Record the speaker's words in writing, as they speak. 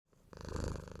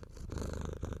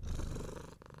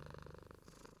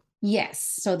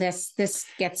Yes. So this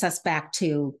gets us back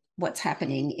to what's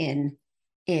happening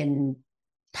in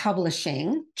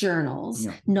publishing journals,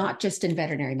 Yeah. not just in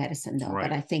veterinary medicine, though, Right.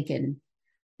 but I think in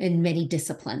many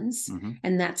disciplines. Mhm.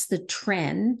 And that's the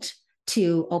trend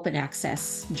to open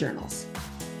access journals.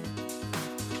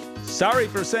 Sorry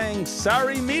for Saying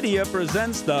Sorry Media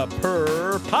presents the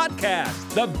Purr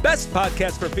Podcast, the best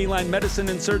podcast for feline medicine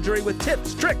and surgery with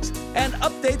tips, tricks, and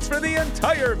updates for the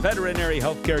entire veterinary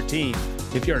healthcare team.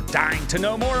 If you're dying to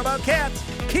know more about cats,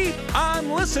 keep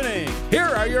on listening. Here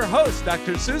are your hosts,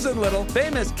 Dr. Susan Little,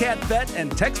 famous cat vet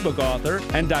and textbook author,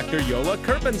 and Dr. Yola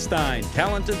Kerpenstein,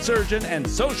 talented surgeon and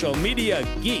social media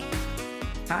geek.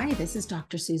 Hi, this is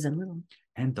Dr. Susan Little.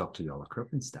 And Dr. Yola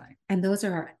Kerpenstein. And those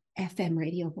are our FM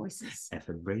radio voices.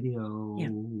 FM radio.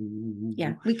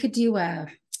 Yeah. We could do is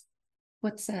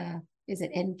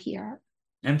it NPR?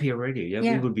 NPR radio. Yeah,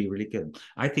 Yeah. it would be really good.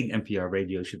 I think NPR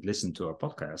radio should listen to our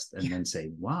podcast and then say,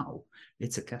 wow,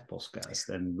 it's a cat podcast.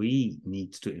 And we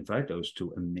need to invite those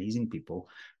two amazing people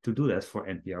to do that for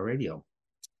NPR radio.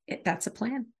 That's a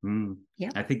plan.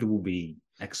 Yeah. I think it will be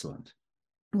excellent.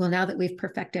 Well, now that we've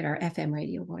perfected our FM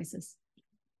radio voices.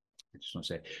 I just want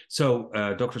to say. So,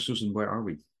 Dr. Susan, where are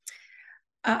we?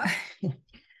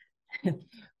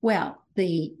 Well,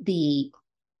 the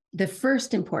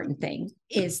first important thing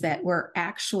is that we're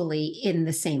actually in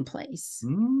the same place,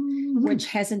 which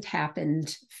hasn't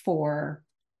happened for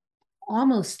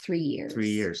almost 3 years. 3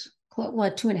 years. Well,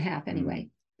 2.5 anyway.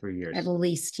 3 years. At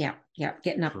least, yeah,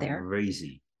 getting up there.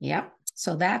 Crazy. Yep.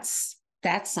 So that's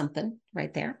something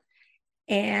right there.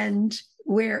 And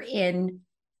we're in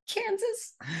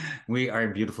Kansas. We are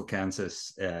in beautiful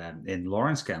Kansas, in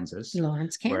Lawrence, Kansas.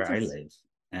 Lawrence, Kansas. Where I live.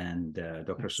 And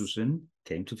Dr. Susan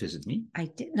came to visit me. I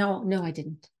did. No, I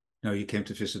didn't. No, you came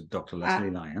to visit Dr. Leslie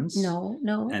Lyons. No.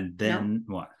 And then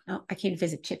what? No, I came to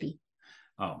visit Chippy.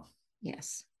 Oh.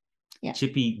 Yes. Yeah.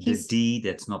 Chippy, the D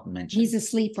that's not mentioned. He's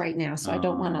asleep right now, so I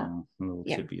don't want to. Little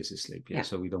Chippy is asleep,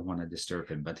 so we don't want to disturb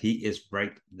him, but he is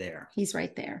right there. He's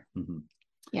right there. Mm-hmm.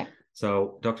 Yeah.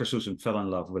 So Dr. Susan fell in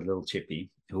love with little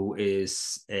Chippy, who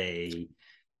is a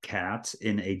cat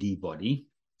in a D body.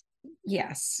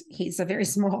 Yes, he's a very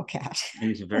small cat.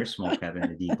 He's a very small cat in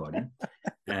a D body.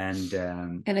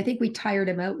 And I think we tired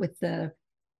him out with the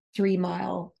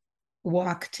 3-mile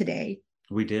walk today.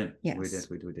 We did. Yes.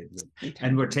 We did.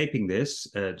 And we're taping this,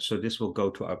 so this will go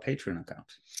to our Patreon account.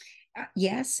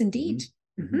 Yes, indeed.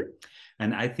 Mm-hmm. Mm-hmm.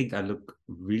 And I think I look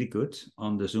really good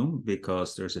on the Zoom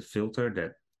because there's a filter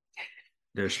that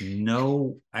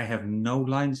I have no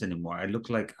lines anymore. I look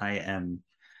like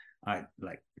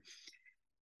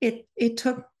It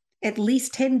took at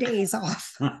least 10 days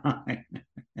off.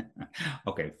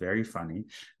 Okay, very funny.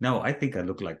 No, I think I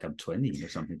look like I'm 20 or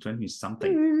something, 20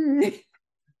 something.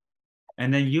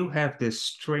 And then you have this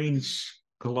strange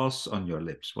gloss on your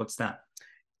lips. What's that?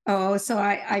 Oh, so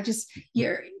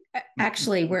you're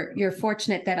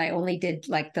fortunate that I only did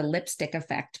like the lipstick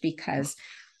effect because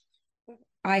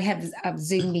I have a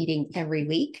Zoom meeting every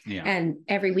week. Yeah. And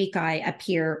every week I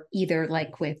appear either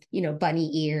like with,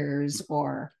 bunny ears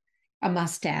or a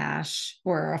mustache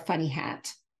or a funny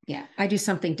hat. Yeah. I do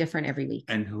something different every week.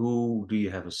 And who do you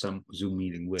have a Zoom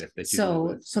meeting with?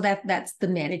 So that's the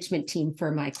management team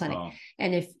for my clinic. Oh,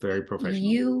 and if very professional.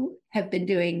 You have been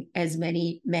doing as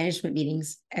many management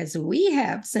meetings as we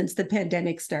have since the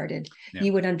pandemic started,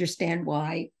 you would understand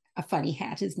why a funny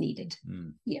hat is needed.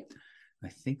 Yeah. I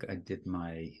think I did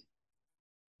my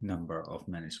number of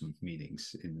management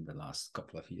meetings in the last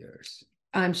couple of years.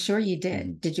 I'm sure you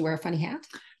did. Did you wear a funny hat?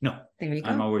 No. There you go.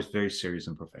 I'm always very serious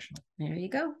and professional. There you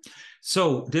go.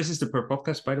 So this is the Purr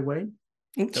Podcast, by the way.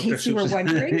 In case you were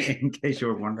wondering. In case you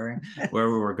were wondering where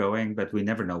we were going, but we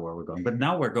never know where we're going. But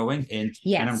now we're going in,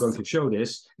 and I'm going to show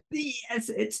this. Yes,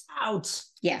 it's out.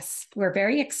 Yes, we're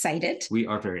very excited. We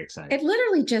are very excited.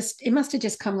 It must have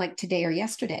just come like today or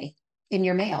yesterday in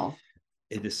your mail.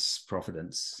 It is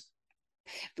Providence.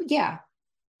 Yeah.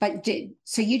 But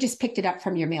so you just picked it up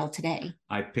from your mail today?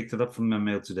 I picked it up from my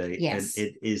mail today. Yes. And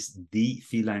it is The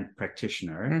Feline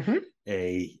Practitioner,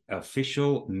 a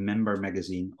official member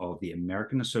magazine of the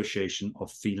American Association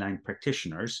of Feline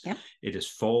Practitioners. Yep. It is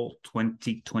fall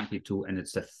 2022, and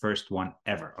it's the first one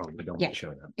ever. Oh, we don't want to show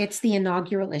them. It's the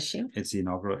inaugural issue. It's the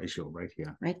inaugural issue right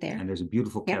here. Right there. And there's a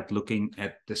beautiful cat looking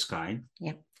at the sky.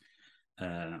 Yeah.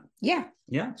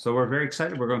 So we're very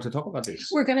excited. We're going to talk about this.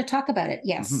 We're going to talk about it,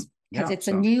 yes. Because it's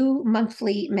a new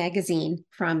monthly magazine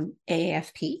from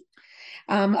AAFP.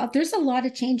 There's a lot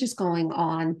of changes going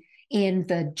on in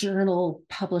the journal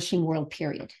publishing world,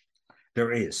 period.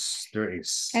 There is.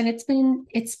 And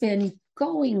it's been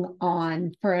going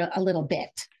on for a little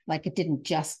bit. Like it didn't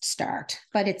just start,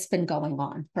 but it's been going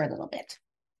on for a little bit.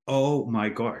 Oh my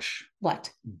gosh.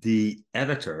 What? The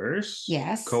editors,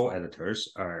 Yes.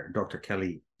 co-editors are Dr.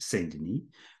 Kelly St. Denis,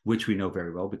 which we know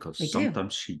very well because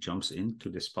sometimes she jumps into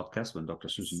this podcast when Dr.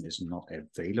 Susan is not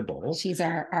available. She's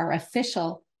our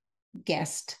official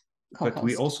guest co-host. But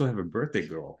we also have a birthday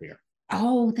girl here.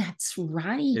 Oh, that's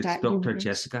right. It's Dr.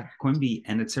 Jessica Quimby,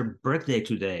 and it's her birthday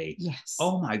today. Yes.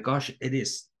 Oh my gosh, it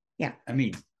is. Yeah. I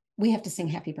mean, we have to sing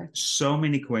happy birthday. So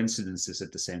many coincidences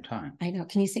at the same time. I know.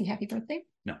 Can you sing happy birthday?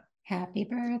 No. Happy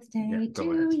birthday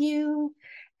to you.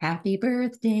 Happy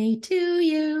birthday to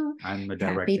you. I'm a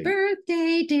director. Happy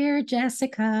birthday, dear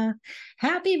Jessica.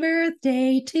 Happy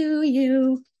birthday to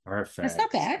you. Perfect. That's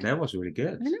not bad. That was really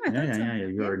good. I know, yeah.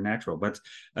 You're natural. But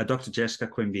Dr. Jessica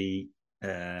Quimby,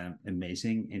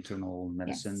 amazing internal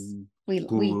medicine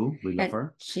guru. We love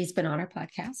her. She's been on our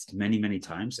podcast many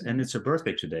times, and it's her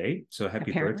birthday today. So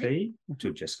happy birthday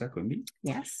to Jessica Quimby.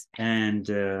 Yes. And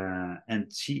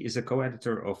she is a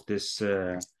co-editor of this.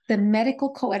 The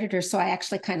medical co-editor. So I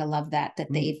actually kind of love that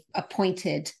they've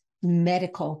appointed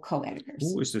medical co-editors.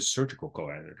 Who is the surgical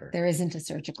co-editor? There isn't a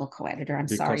surgical co-editor. I'm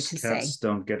sorry to say. Because cats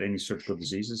don't get any surgical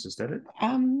diseases. Is that it?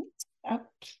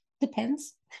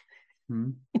 Depends.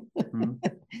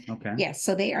 Okay. Yes,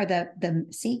 so they are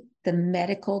the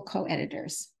medical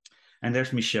co-editors. And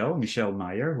there's Michelle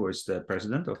Meyer, who is the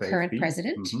president of current AFP.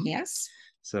 President. Yes.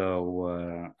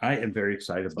 So I am very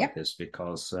excited about this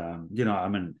because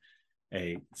I'm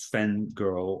a fan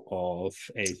girl of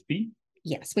AFP.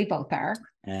 Yes, we both are.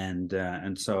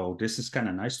 And so this is kind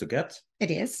of nice to get.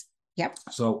 It is. Yep.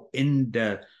 So in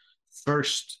the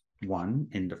first one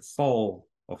in the fall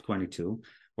of 22.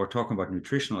 We're talking about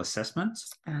nutritional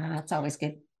assessments. That's always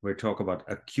good. We're talking about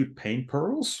acute pain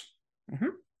pearls,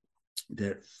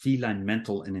 the feline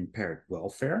mental and impaired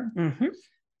welfare,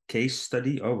 case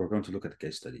study. Oh, we're going to look at the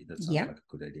case study. That sounds like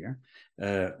a good idea.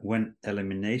 When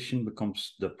elimination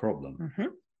becomes the problem.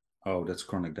 Oh, that's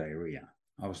chronic diarrhea.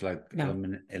 I was like,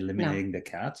 eliminating the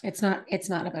cat. It's not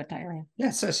about diarrhea. Yeah,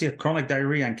 it says here chronic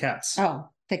diarrhea in cats. Oh,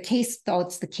 the case, though,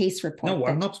 it's the case report. No,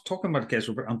 I'm not talking about the case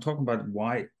report. I'm talking about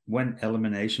when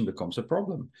elimination becomes a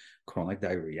problem. Chronic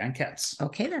diarrhea in cats.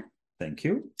 Okay, then. Thank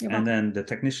you. And then the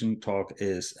technician talk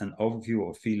is an overview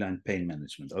of feline pain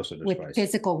management. Also, with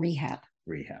physical rehab.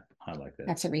 Rehab. I like that.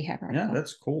 That's a rehab article. Yeah,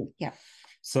 that's cool. Yeah.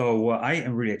 So I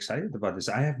am really excited about this.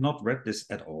 I have not read this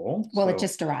at all. Well, it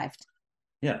just arrived.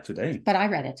 Yeah, today. But I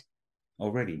read it.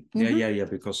 Already. Yeah,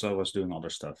 because I was doing other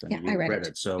stuff. And I read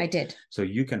it. So I did. So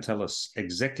you can tell us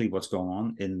exactly what's going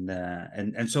on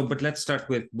but let's start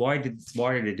with why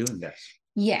are they doing that?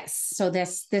 Yes. So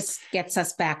this gets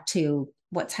us back to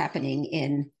what's happening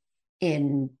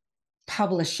in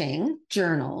publishing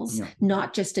journals,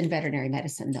 not just in veterinary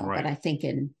medicine though, but I think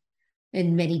in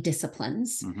many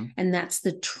disciplines. And that's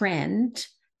the trend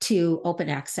to open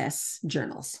access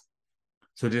journals.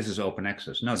 So this is open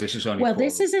access. No, this is only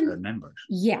for members.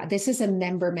 Yeah, this is a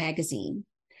member magazine.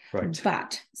 Right.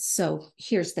 But so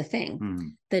here's the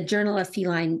thing. The Journal of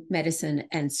Feline Medicine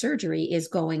and Surgery is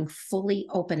going fully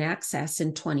open access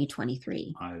in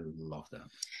 2023. I love that.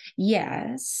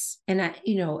 Yes. And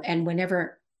and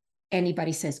whenever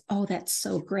anybody says, "Oh, that's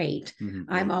so great,"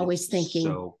 I'm always thinking,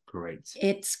 so great.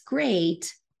 It's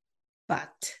great,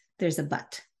 but there's a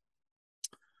but.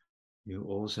 You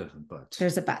always have a but.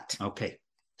 There's a but. Okay.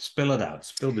 Spill it out.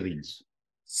 Spill the beans.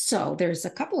 So there's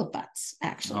a couple of buts,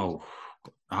 actually. Oh,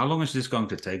 how long is this going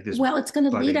to take? Well, it's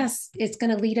going to lead us. It's going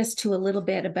to lead us to a little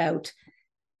bit about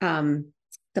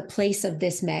the place of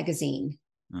this magazine.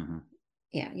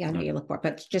 Yeah, I know you look for it,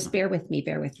 but just bear with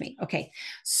me. Okay.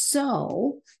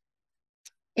 So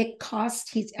it costs,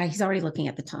 he's already looking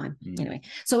at the time. Anyway,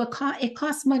 so it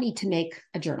costs money to make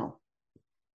a journal.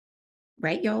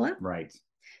 Right, Yola? Right.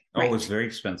 Oh, it's very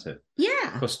expensive.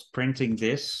 Yeah. Because printing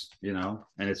this, and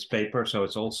it's paper, so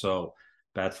it's also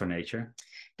bad for nature.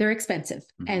 They're expensive.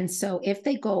 And so if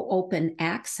they go open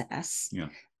access,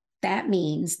 that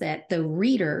means that the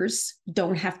readers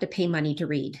don't have to pay money to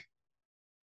read.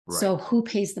 Right. So who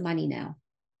pays the money now?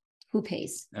 Who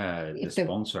pays? The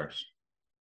sponsors.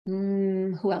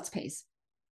 Who else pays?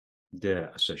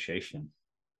 The association.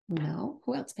 No,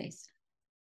 who else pays?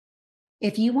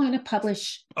 If you want to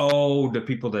publish... Oh, the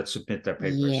people that submit their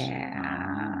papers.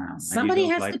 Yeah. Somebody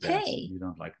has to pay. You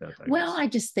don't like that, I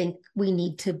just think we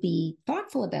need to be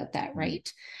thoughtful about that,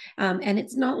 right? And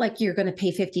it's not like you're going to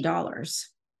pay $50.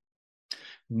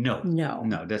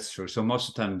 No, that's true. So most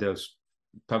of the time, those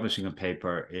publishing a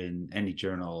paper in any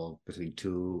journal between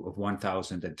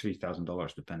 $1,000 and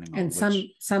 $3,000, depending on and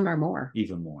some are more,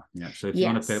 even more. Yeah. So if you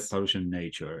want to publish in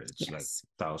Nature, it's like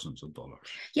thousands of dollars.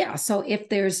 Yeah. So if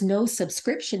there's no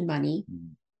subscription money,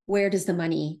 where does the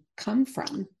money come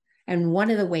from? And one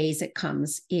of the ways it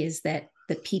comes is that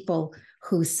the people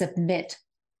who submit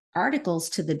articles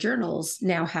to the journals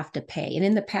now have to pay. And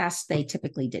in the past, they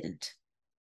typically didn't.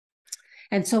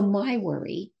 And so my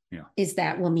worry is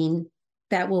that will mean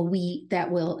that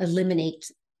will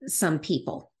eliminate some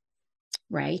people,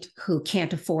 right, who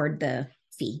can't afford the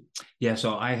fee. Yeah,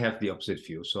 so I have the opposite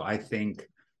view. So I think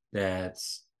that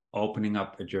opening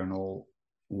up a journal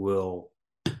will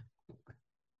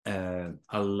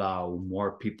allow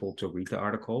more people to read the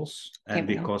articles. And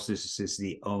because this is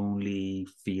the only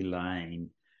feline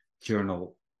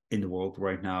journal in the world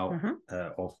right now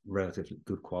of relatively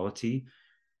good quality,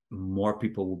 more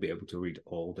people will be able to read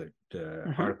all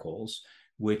the articles,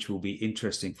 which will be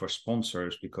interesting for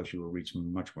sponsors because you will reach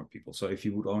much more people. So if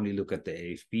you would only look at the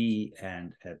AFP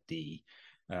and at the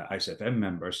ISFM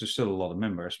members, there's still a lot of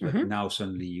members, but now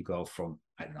suddenly you go from,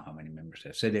 I don't know how many members they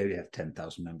have. Say they have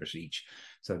 10,000 members each.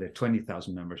 So they're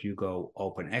 20,000 members. You go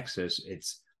open access,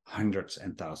 it's hundreds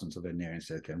and thousands of veterinarians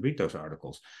that can read those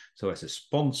articles. So as a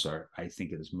sponsor, I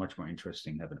think it is much more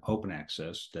interesting to have an open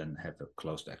access than have a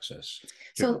closed access.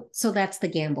 So that's the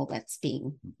gamble that's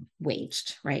being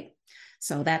waged, right?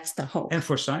 So that's the hope. And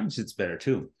for science, it's better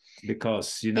too,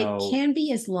 because, you know, it can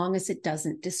be, as long as it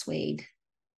doesn't dissuade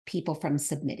people from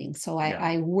submitting. So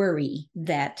I worry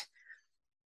that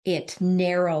it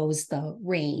narrows the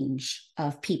range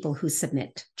of people who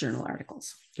submit journal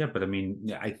articles. Yeah, but I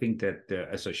mean, I think that the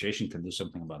association can do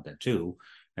something about that too,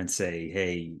 and say,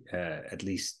 hey, at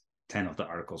least 10 of the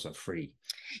articles are free.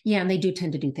 Yeah, and they do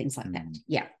tend to do things like that.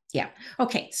 Yeah.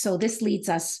 Okay, so this leads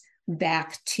us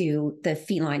back to the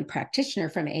feline practitioner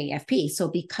from AFP. So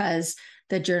because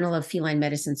the Journal of Feline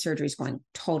Medicine Surgery is going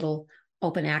total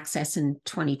open access in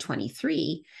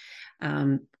 2023,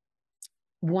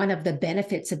 one of the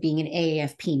benefits of being an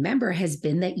AAFP member has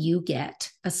been that you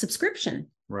get a subscription.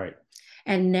 Right.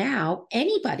 And now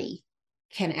anybody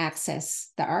can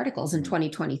access the articles in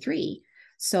 2023.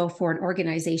 So for an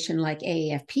organization like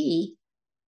AAFP,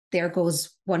 there goes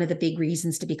one of the big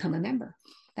reasons to become a member.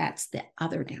 That's the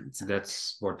other downside.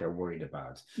 That's what they're worried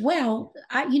about. Well,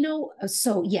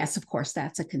 so yes, of course,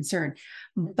 that's a concern.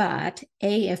 But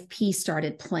AFP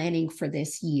started planning for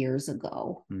this years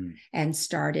ago and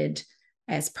started,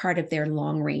 as part of their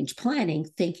long-range planning,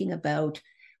 thinking about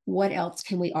what else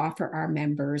can we offer our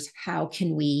members? How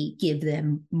can we give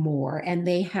them more? And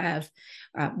they have,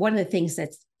 one of the things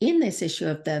that's in this issue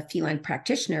of the feline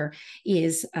practitioner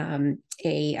is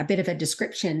a bit of a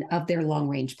description of their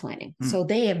long-range planning. So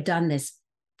they have done this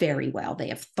very well. They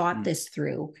have thought this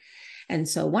through. And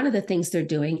so one of the things they're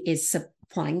doing is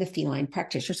supplying the feline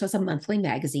practitioner. So it's a monthly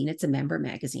magazine. It's a member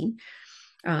magazine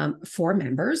for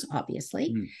members,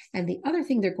 obviously. And the other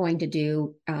thing they're going to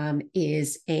do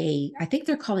is I think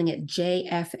they're calling it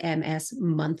JFMS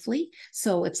Monthly.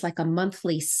 So it's like a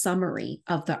monthly summary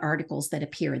of the articles that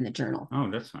appear in the journal. Oh,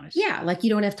 that's nice. Yeah, like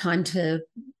you don't have time to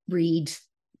read.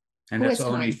 And that's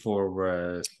only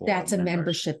for that's a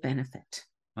membership benefit.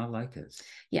 I like it.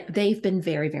 Yeah, they've been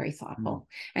very, very thoughtful.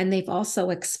 And they've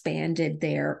also expanded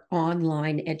their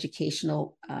online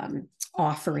educational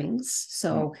offerings.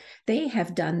 So they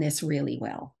have done this really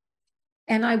well.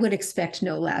 And I would expect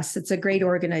no less. It's a great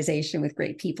organization with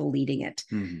great people leading it.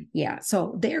 Yeah,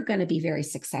 so they're going to be very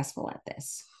successful at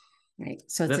this. Right.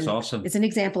 So that's awesome. It's an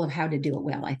example of how to do it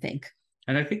well, I think.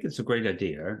 And I think it's a great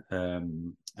idea.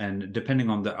 And depending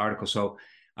on the article, so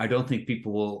I don't think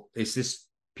people will, is this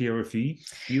peer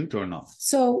reviewed or not?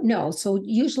 So no. So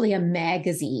usually a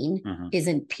magazine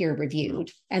isn't peer reviewed.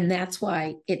 And that's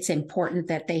why it's important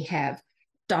that they have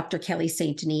Dr. Kelly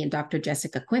St. Denis and Dr.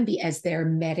 Jessica Quimby as their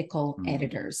medical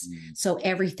editors. So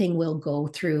everything will go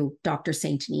through Dr.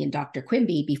 St. Denis and Dr.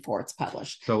 Quimby before it's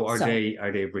published. So are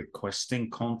they requesting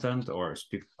content, or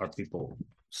are people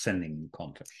sending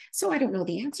content? So I don't know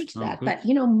the answer to that, but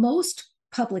most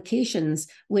publications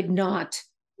would not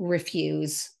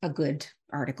refuse a good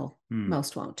article.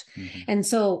 Most won't. And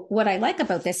so what I like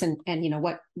about this, and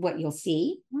what you'll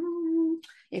see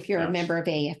if you're a member of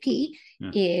AFP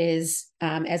is,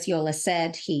 as Yola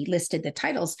said, he listed the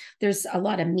titles. There's a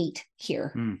lot of meat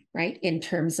here, right? In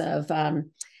terms of,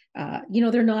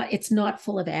 it's not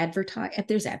full of advertising.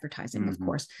 There's advertising, of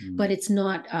course, but it's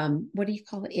not, what do you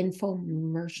call it?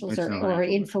 Infomercials or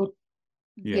info.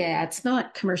 Yeah, it's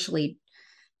not commercially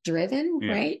driven,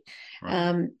 right?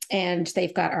 And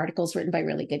they've got articles written by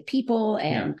really good people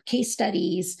and case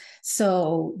studies.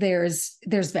 So there's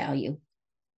value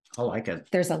I like it.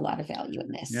 There's a lot of value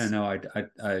in this. Yeah, no, I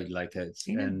like it.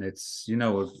 And it's,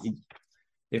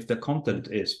 if the content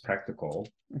is practical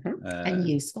and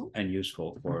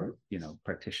useful for,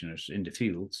 practitioners in the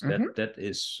field, that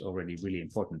is already really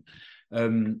important.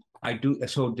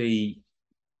 So the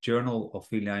Journal of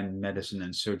Feline Medicine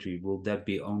and Surgery, will that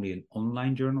be only an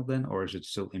online journal then, or is it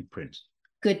still in print?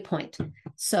 Good point.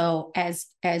 So as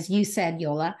you said,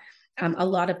 Yola, a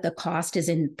lot of the cost is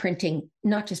in printing,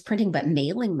 not just printing, but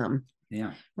mailing them.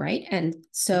 Yeah. Right. And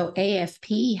so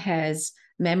AFP has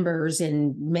members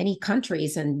in many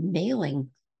countries, and mailing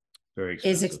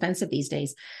is expensive these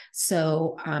days.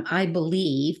 So I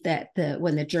believe that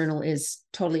when the journal is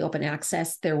totally open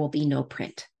access, there will be no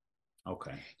print.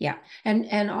 Okay. Yeah.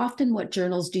 And often what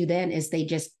journals do then is they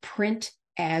just print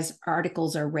as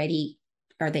articles are ready,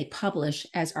 or they publish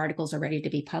as articles are ready to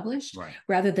be published, right,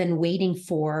 rather than waiting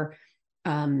for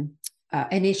an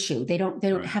issue. They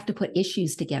don't have to put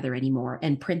issues together anymore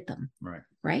and print them.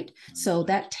 Right. So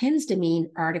that tends to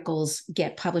mean articles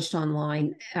get published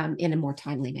online in a more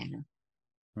timely manner.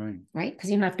 Right. Because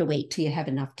you don't have to wait till you have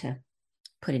enough to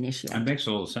put an issue. It makes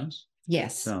a lot of sense.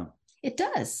 Yes, it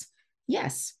does.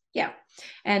 Yes. Yeah.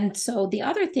 And so the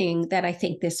other thing that I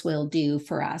think this will do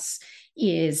for us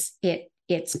is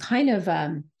it's kind of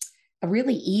a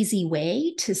really easy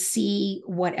way to see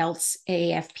what else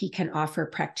AAFP can offer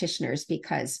practitioners,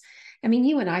 because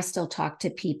you and I still talk to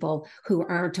people who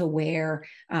aren't aware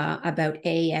about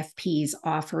AAFP's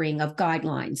offering of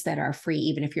guidelines that are free,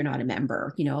 even if you're not a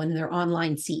member, and they're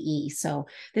online CE. So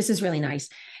this is really nice.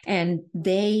 And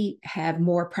they have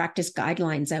more practice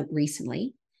guidelines out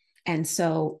recently. And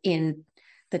so in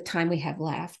the time we have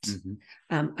left,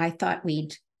 I thought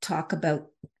we'd talk about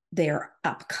their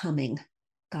upcoming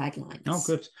guidelines. Oh,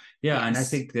 good. Yeah. Yes. And I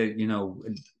think that,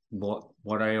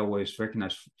 what I always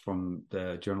recognize from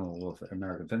the Journal of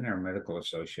American Veterinary Medical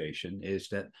Association is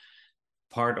that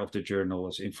part of the journal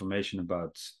is information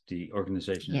about the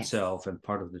organization itself, and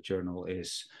part of the journal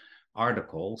is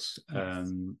articles.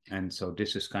 And so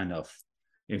this is kind of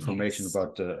information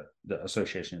about the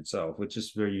association itself, which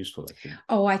is very useful, I think.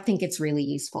 Oh, I think it's really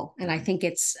useful. And I think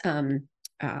it's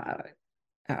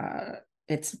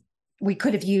we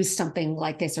could have used something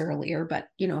like this earlier, but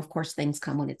of course things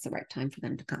come when it's the right time for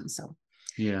them to come. So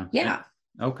yeah.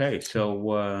 Okay. So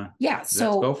let's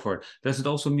go for it. Does it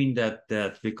also mean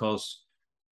that because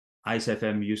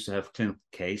ISFM used to have clinical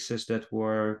cases that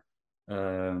were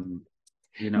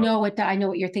No, I know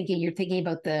what you're thinking. You're thinking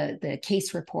about the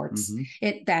case reports.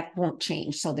 That won't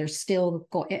change. So they're still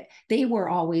they were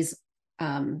always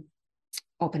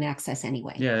open access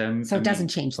anyway. Yeah. So it doesn't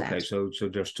change that. Okay. So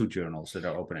there's two journals that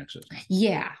are open access.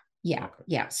 Yeah.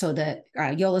 So the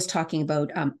Yola's talking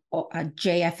about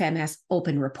JFMS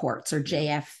open reports, or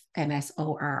JFMS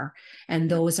OR, and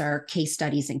those are case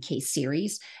studies and case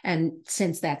series. And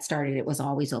since that started, it was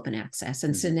always open access.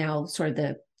 And so now sort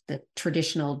of the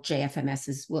traditional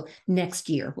JFMSs next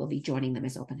year will be joining them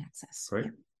as open access.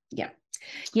 Great.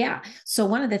 Yeah. So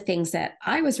one of the things that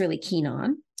I was really keen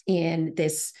on in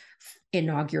this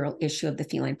inaugural issue of the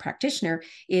Feline Practitioner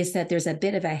is that there's a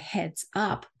bit of a heads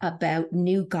up about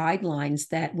new guidelines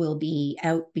that will be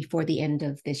out before the end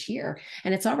of this year.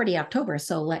 And it's already October,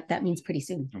 so that means pretty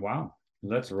soon. Wow.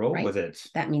 Let's roll with it.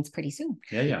 That means pretty soon.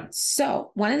 Yeah.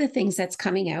 So one of the things that's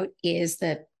coming out is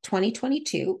the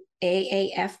 2022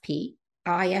 AAFP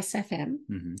ISFM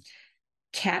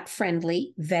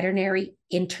cat-friendly veterinary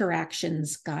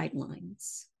interactions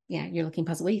guidelines. Yeah, you're looking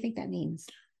puzzled. What do you think that means?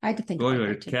 I had to think about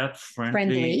that too.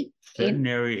 Cat-friendly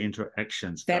veterinary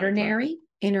interactions. Veterinary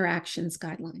interactions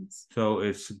guidelines. So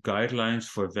it's guidelines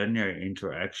for veterinary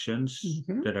interactions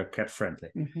that are cat-friendly.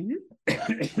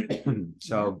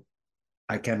 So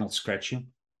I cannot scratch you.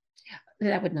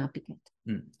 That would not be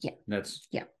good. That's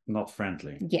not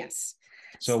friendly. Yes.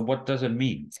 So what does it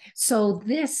mean? So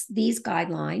these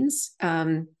guidelines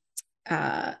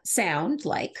sound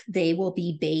like they will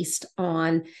be based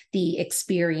on the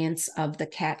experience of the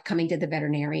cat coming to the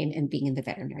veterinarian and being in the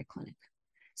veterinary clinic.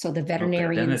 So the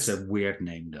veterinarians. Okay, then it's a weird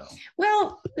name, though.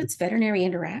 Well, it's veterinary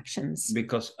interactions.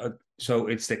 Because so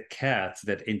it's the cat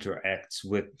that interacts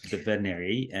with the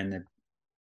veterinary, and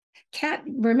cat.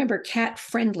 Remember, cat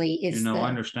friendly is. I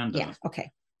understand that. Yeah. Okay.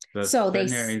 But so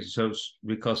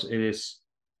because it is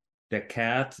the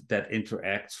cat that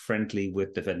interacts friendly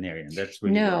with the veterinarian. That's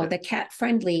really the cat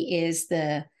friendly is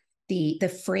the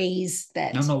phrase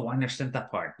that. No, I understand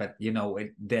that part, but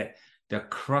the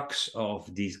crux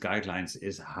of these guidelines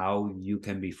is how you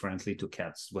can be friendly to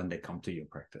cats when they come to your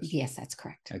practice. Yes, that's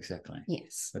correct. Exactly.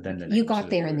 Yes. But then you got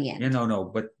there in the end.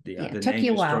 But it took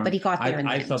you a while, but he got there in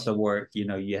the end. I thought the word,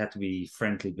 you had to be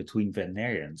friendly between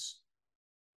veterinarians.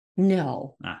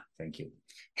 No. Thank you.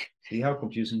 See how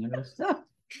confusing it is?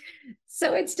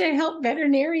 So it's to help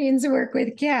veterinarians work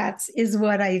with cats, is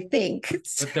what I think.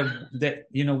 But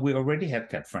we already have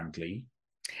cat friendly.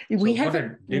 We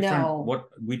haven't. No. What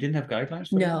we didn't have guidelines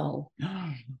for no.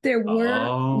 There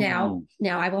were now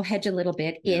I will hedge a little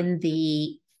bit in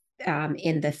the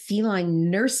feline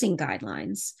nursing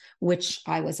guidelines, which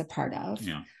I was a part of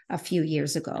a few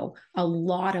years ago. A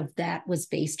lot of that was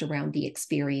based around the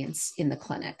experience in the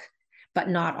clinic, but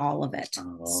not all of it.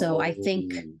 So I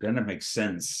think then it makes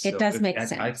sense. It does make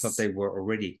sense. I thought they were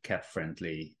already cat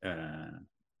friendly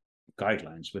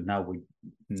guidelines, but now we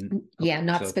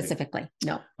not specifically.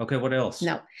 No. Okay, what else?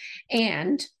 No.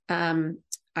 And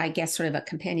I guess sort of a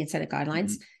companion set of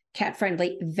guidelines, cat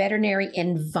friendly veterinary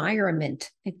environment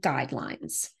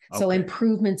guidelines. Okay. So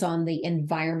improvements on the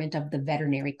environment of the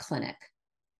veterinary clinic.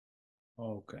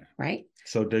 Okay. Right?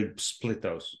 So they split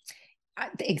those.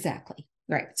 Exactly.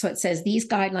 Right. So it says these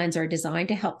guidelines are designed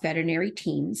to help veterinary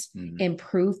teams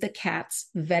improve the cat's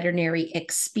veterinary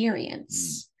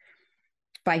experience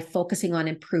by focusing on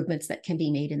improvements that can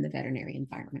be made in the veterinary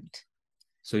environment.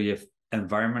 So you have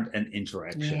environment and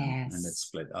interaction, and it's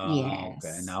split.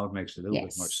 Okay. Now it makes a little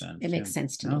bit more sense. It makes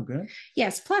sense to me. Oh, good.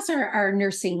 Yes. Plus, our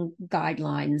nursing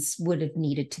guidelines would have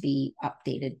needed to be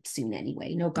updated soon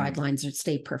anyway. No guidelines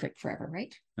stay perfect forever,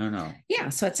 right? No. Yeah.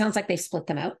 So it sounds like they've split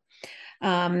them out.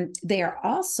 They are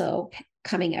also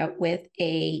coming out with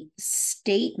a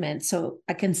statement, so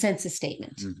a consensus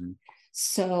statement.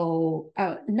 So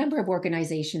a number of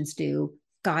organizations do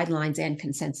guidelines and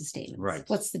consensus statements. Right.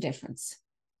 What's the difference?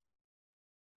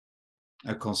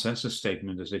 A consensus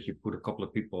statement is that you put a couple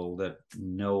of people that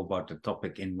know about the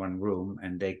topic in one room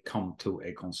and they come to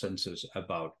a consensus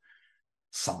about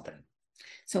something.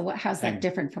 So how's that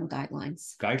different from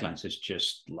guidelines? Guidelines is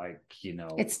just like,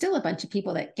 It's still a bunch of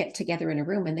people that get together in a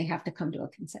room and they have to come to a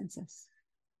consensus.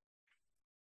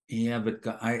 Yeah, but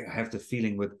I have the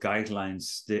feeling with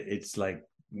guidelines that it's like,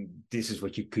 this is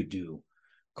what you could do.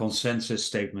 Consensus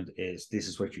statement is, this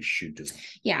is what you should do.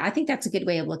 Yeah, I think that's a good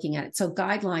way of looking at it. So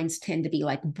guidelines tend to be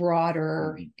like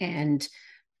broader and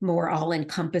more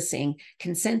all-encompassing.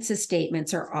 Consensus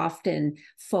statements are often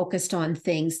focused on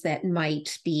things that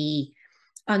might be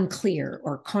unclear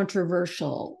or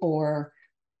controversial, or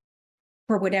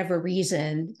for whatever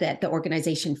reason that the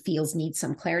organization feels needs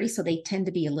some clarity. So they tend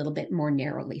to be a little bit more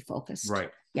narrowly focused. Right.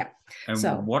 Yeah.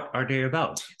 And what are they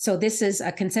about? So this is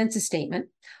a consensus statement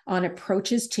on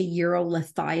approaches to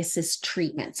urolithiasis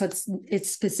treatment. So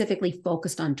it's specifically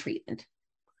focused on treatment.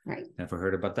 Right. Never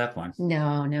heard about that one.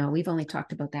 No. We've only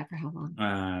talked about that for how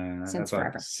long? Since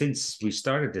forever. Since we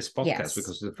started this podcast,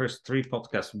 because the first 3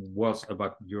 podcasts was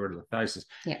about urolithiasis.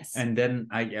 Yes. And then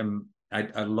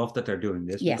I love that they're doing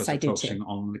this because they're focusing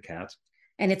on the cat.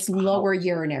 And it's lower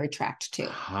urinary tract too.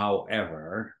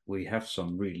 However, we have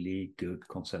some really good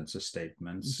consensus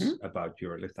statements about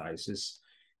urolithiasis.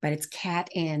 But it's cat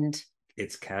and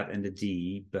the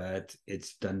D, but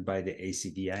it's done by the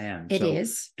ACVIM. It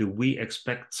is. Do we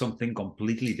expect something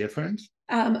completely different?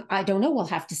 I don't know. We'll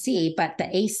have to see. But the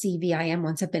ACVIM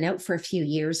ones have been out for a few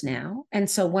years now. And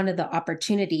so one of the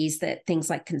opportunities that things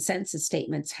like consensus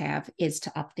statements have is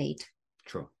to update.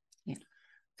 True. Yeah.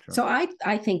 True. So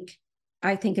I think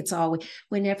it's always,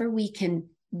 whenever we can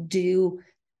do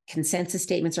consensus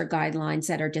statements or guidelines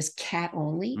that are just cat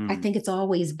only, I think it's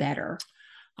always better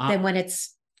than when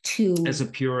it's too. As a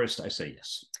purist, I say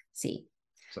yes. See.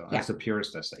 So as a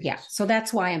purist, I say yes. Yeah. So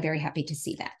that's why I'm very happy to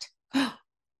see that.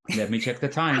 Let me check the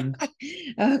time.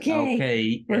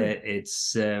 Okay.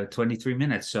 It's 23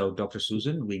 minutes. So Dr.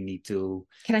 Susan, we need to.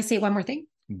 Can I say one more thing?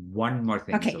 One more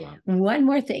thing. Okay. One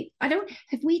more thing.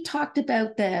 Have we talked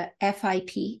about the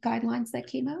FIP guidelines that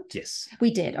came out? Yes.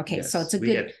 We did. Okay. Yes. So it's a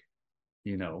good.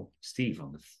 Had, Steve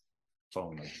on the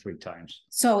phone like 3 times.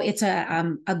 So it's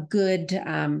a good,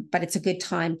 but it's a good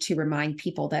time to remind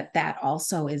people that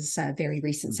also is a very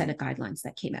recent set of guidelines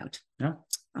that came out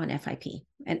on FIP,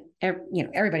 and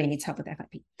everybody needs help with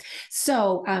FIP.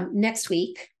 So next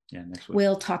week,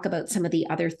 we'll talk about some of the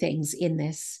other things in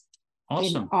this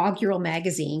inaugural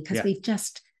magazine, because we've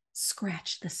just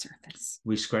scratched the surface.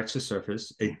 We scratched the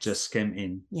surface. It just came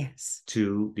in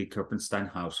to the Kerpenstein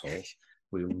household.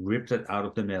 We ripped it out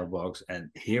of the mailbox, and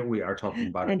here we are talking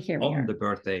about it on the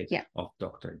birthday of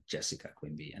Dr. Jessica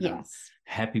Quimby. And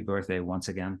happy birthday once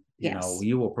again.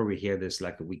 You will probably hear this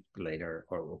like a week later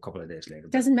or a couple of days later.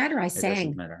 Doesn't matter. I sang.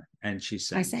 Doesn't matter. And she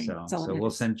sang. So we'll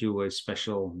send you a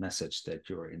special message that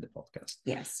you're in the podcast.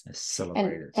 Yes.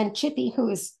 Celebrate it. And Chippy, who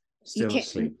is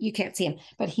You can't see him,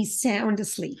 but he's sound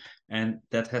asleep. And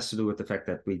that has to do with the fact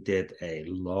that we did a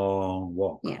long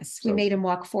walk. Yes, we made him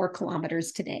walk 4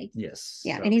 kilometers today. Yes.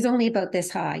 Yeah, and he's only about this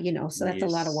high, so that's a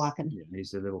lot of walking. Yeah,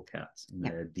 he's a little cat in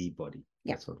a D body.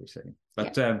 Yeah. That's what we're saying.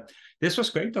 But this was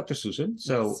great, Dr. Susan.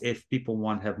 So if people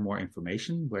want to have more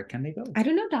information, where can they go? I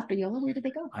don't know, Dr. Yola, where do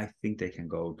they go? I think they can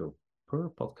go to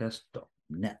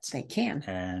perpodcast.net. They can.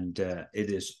 And it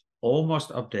is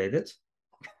almost updated.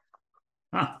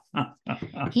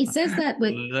 He says that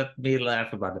with... Let me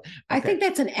laugh about it. Okay. I think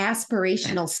that's an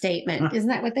aspirational statement. Isn't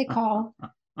that what they call?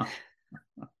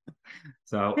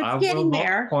 So I will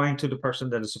not point to the person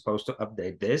that is supposed to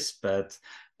update this, but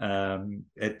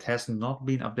it has not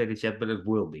been updated yet, but it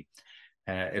will be.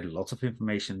 Lots of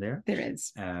information there. There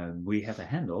is. We have a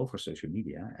handle for social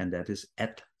media, and that is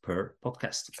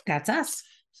 @perpodcast. That's us.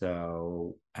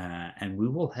 So, and we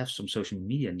will have some social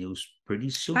media news pretty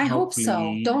soon. I hope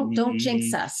so. Don't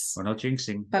jinx us. We're not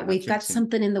jinxing. But we've got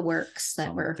something in the works.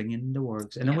 And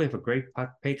then we have a great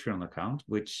Patreon account,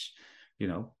 which,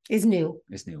 is new.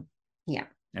 Yeah.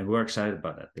 And we're excited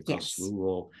about that because we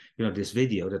will, this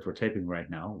video that we're taping right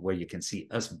now, where you can see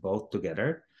us both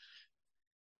together,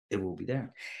 it will be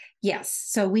there. Yes.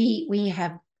 So we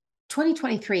have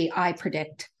 2023, I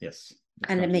predict. Yes.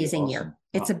 An amazing year.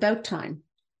 It's about time.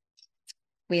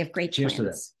 We have great plans.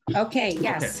 Cheers to that. Okay,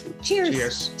 yes. Okay.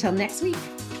 Cheers. Till next week.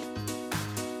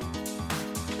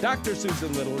 Dr.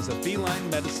 Susan Little is a feline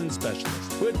medicine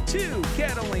specialist with 2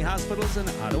 cat-only hospitals in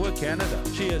Ottawa, Canada.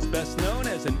 She is best known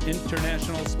as an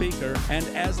international speaker and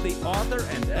as the author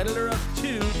and editor of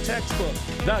 2 textbooks,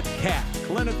 The Cat,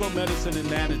 Clinical Medicine and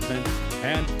Management,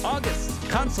 and August,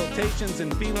 Consultations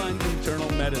in Feline Internal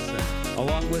Medicine.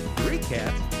 Along with 3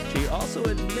 cats, she also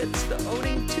admits to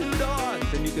owning 2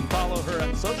 dogs, and you can follow her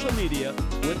on social media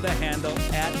with the handle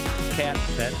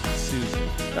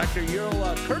 @CatVetSusan. Dr.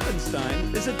 Yola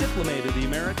Kerpenstein is a diplomate of the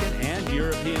American and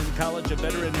European College of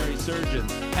Veterinary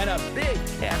Surgeons and a big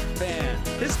cat fan.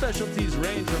 His specialties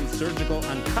range from surgical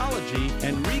oncology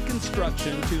and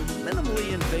reconstruction to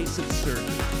minimally invasive surgery.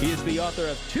 He is the author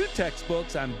of 2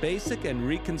 textbooks on basic and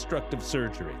reconstructive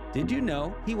surgery. Did you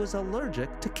know he was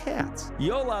allergic to cats?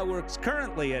 Yola works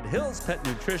currently at Hills Pet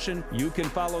Nutrition. You can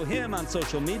follow him on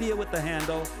social media with the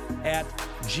handle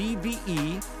 @GVETSX.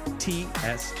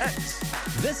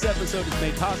 This episode is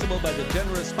made possible by the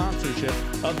generous sponsorship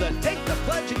of the Take the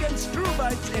Pledge Against Strue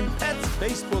Bites in Pets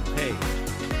Facebook page.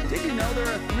 Did you know there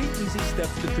are 3 easy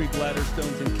steps to treat bladder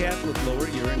stones in cats with lower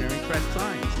urinary tract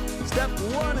signs? Step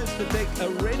 1 is to take a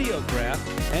radiograph,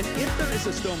 and if there is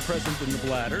a stone present in the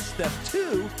bladder, step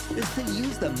 2 is to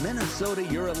use the Minnesota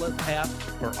Urolith app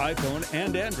for iPhone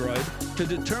and Android to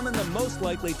determine the most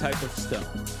likely type of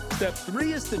stone. Step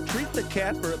 3 is to treat the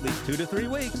cat for at least 2 to 3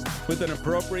 weeks with an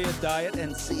appropriate diet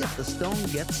and see if the stone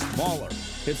gets smaller.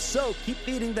 If so, keep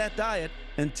feeding that diet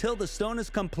until the stone is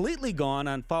completely gone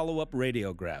on follow-up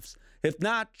radiographs. If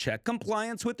not, check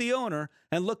compliance with the owner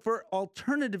and look for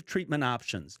alternative treatment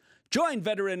options. Join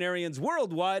veterinarians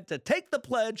worldwide to take the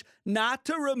pledge not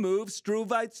to remove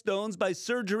struvite stones by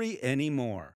surgery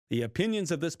anymore. The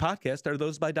opinions of this podcast are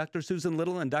those by Dr. Susan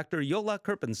Little and Dr. Yola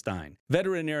Kerpenstein.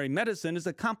 Veterinary medicine is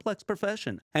a complex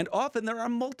profession, and often there are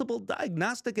multiple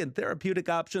diagnostic and therapeutic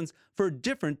options for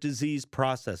different disease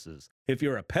processes. If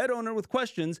you're a pet owner with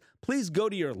questions, please go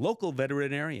to your local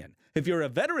veterinarian. If you're a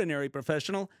veterinary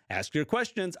professional, ask your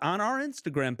questions on our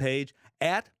Instagram page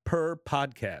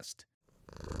 @PerPodcast.